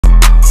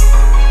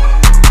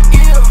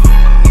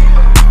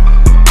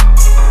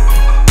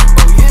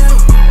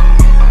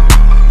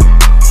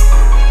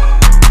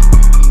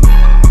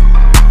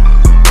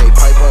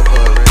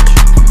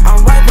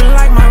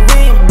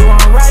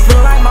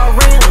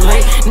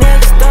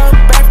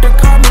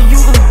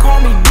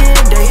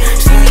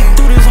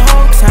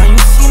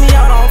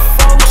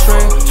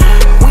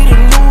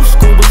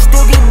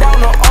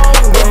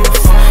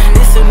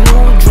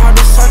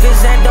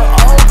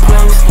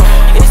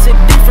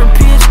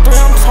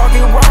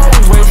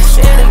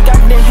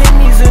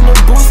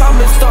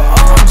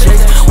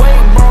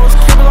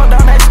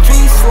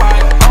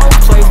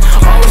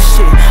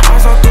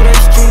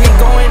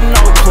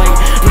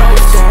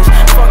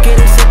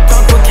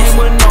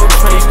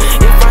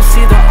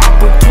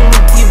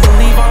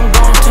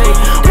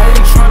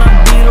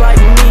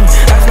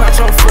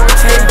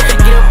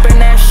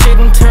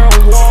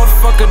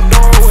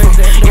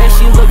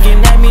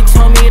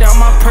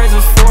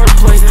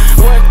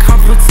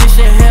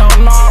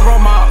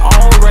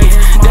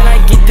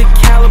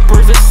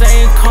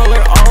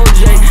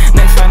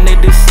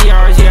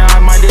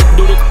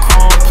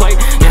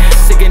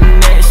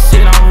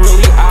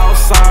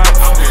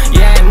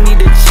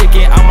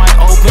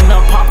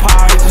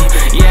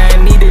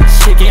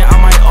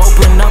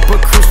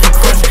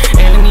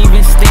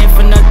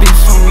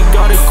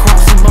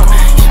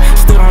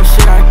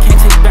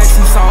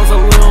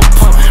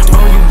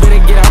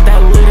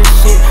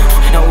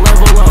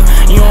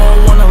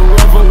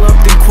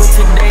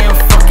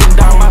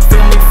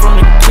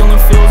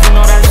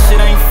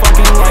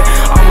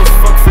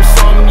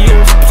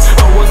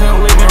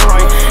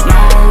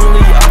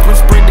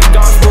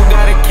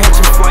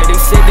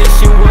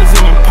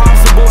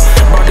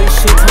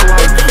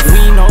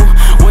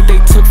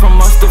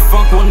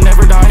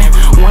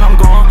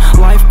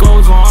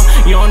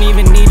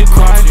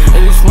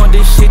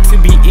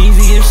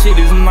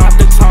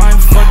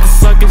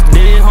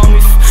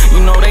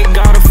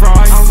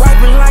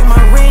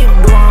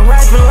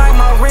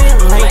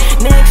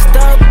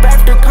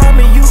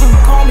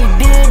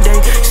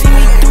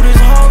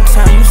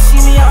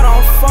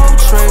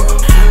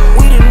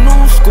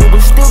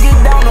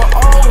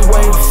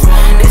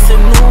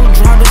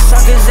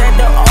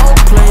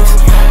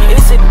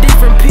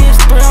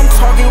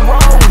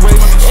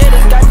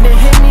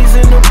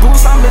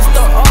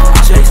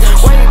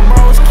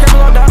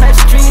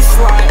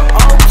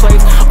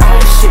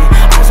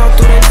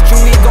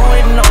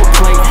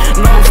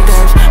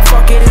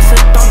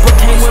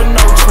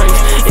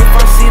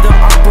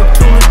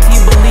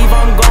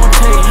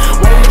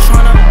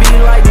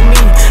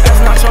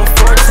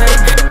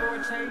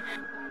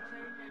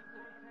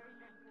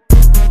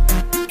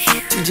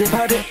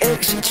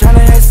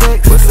tryna have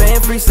sex. Was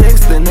saying free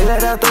sex, then they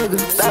let out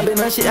thuggers. Stop it,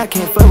 no shit, I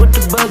can't fuck with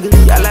the buggers.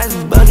 Y'all like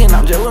bugging,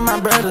 I'm just with my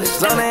brothers.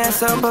 Zone their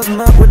ass up, bust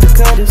 'em up with the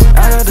cutters.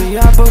 I got the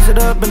y'all posted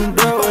up in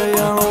the doorway,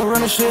 yo.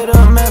 Run the shit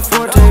up, Matt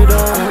Forte,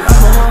 dog.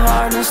 I'm on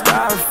hard and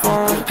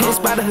styrofoam.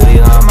 Pissed by the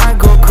hoodie, I might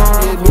go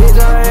chrome. This bitch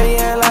already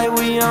act like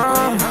we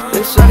on.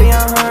 This shawty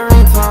on her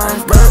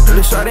ringtone.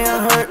 This shawty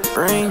on her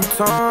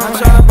ringtone. I'm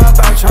tryna pop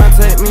out, tryna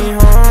take me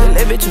home.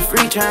 That bitch a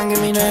free, tryna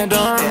give me that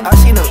dome. All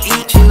she know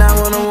eat, she not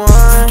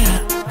 101.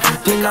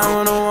 She not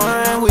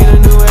 101. We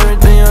done do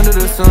everything under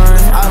the sun.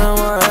 I done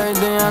want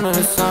everything under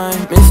the sun.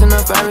 Missing the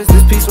fabrics,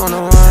 this piece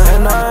 101.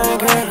 And I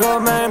can't go,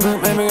 man,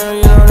 but baby girl,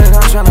 you know that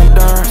I'm tryna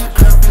dun,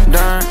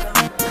 dun,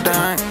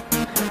 dun,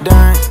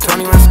 dun.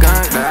 21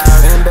 skunk,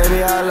 and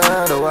baby, I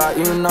love the walk.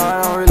 You know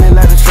I don't really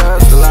like to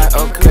trust the light.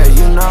 Okay,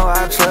 you know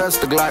I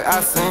trust the Glock.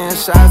 I send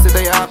shots if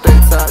they out they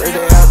top. If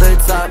they out they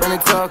top and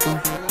they talking.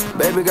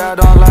 Baby, God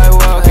don't like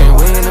walking.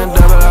 We in the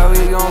double R,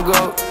 we gon'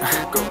 go.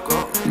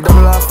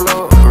 Double R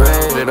flow,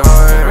 rated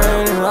R,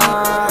 rated R.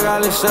 I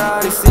got this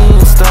shawty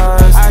seeing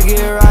stars. I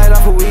get right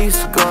off a weed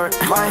cigar.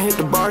 Might hit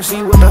the bar,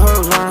 see what the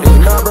hoes run.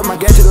 You know I brought my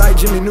gadget like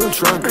Jimmy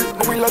Neutron.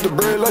 We like the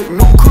bread like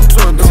no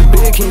crouton. It's a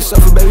big king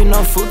suffer, baby,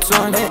 no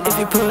futon. And if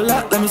you pull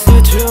up, let me see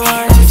what you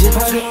want. She just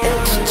had an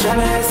X, she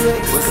tryna have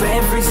sex. Was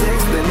saying free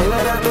sex, then they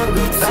let out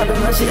thuggers. Stop it,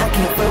 no shit, I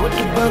can't fuck with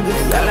the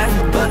buggers. Y'all like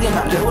bugging,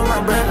 I'm just with my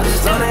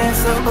brothers. Zone their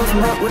ass up, bust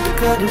 'em up with the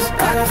cutters.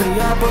 I got the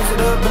y'all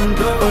posted up in the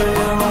doorway.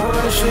 I'm on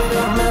the shit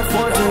up, Matt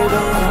Forte,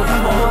 dog.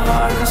 I'm on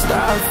hard and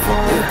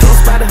styrofoam.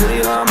 Pissed by the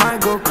hoodie, I might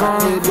go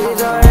chrome. This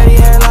bitch already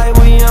act like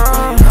we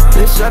on.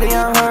 This shawty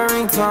on her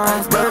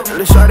ringtone.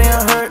 This shawty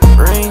on her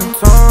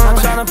ringtone. I'm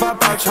tryna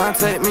pop out, tryna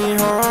take me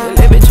home.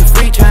 That bitch a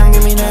freak, tryna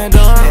give me that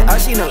dome. All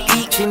she know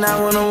eat, she not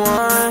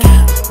 101.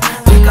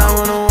 She not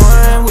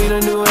 101. We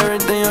done do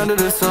everything under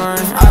the sun.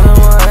 I done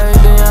want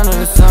everything under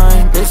the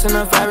sun. Missing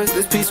the fabrics,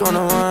 this piece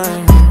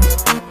 101.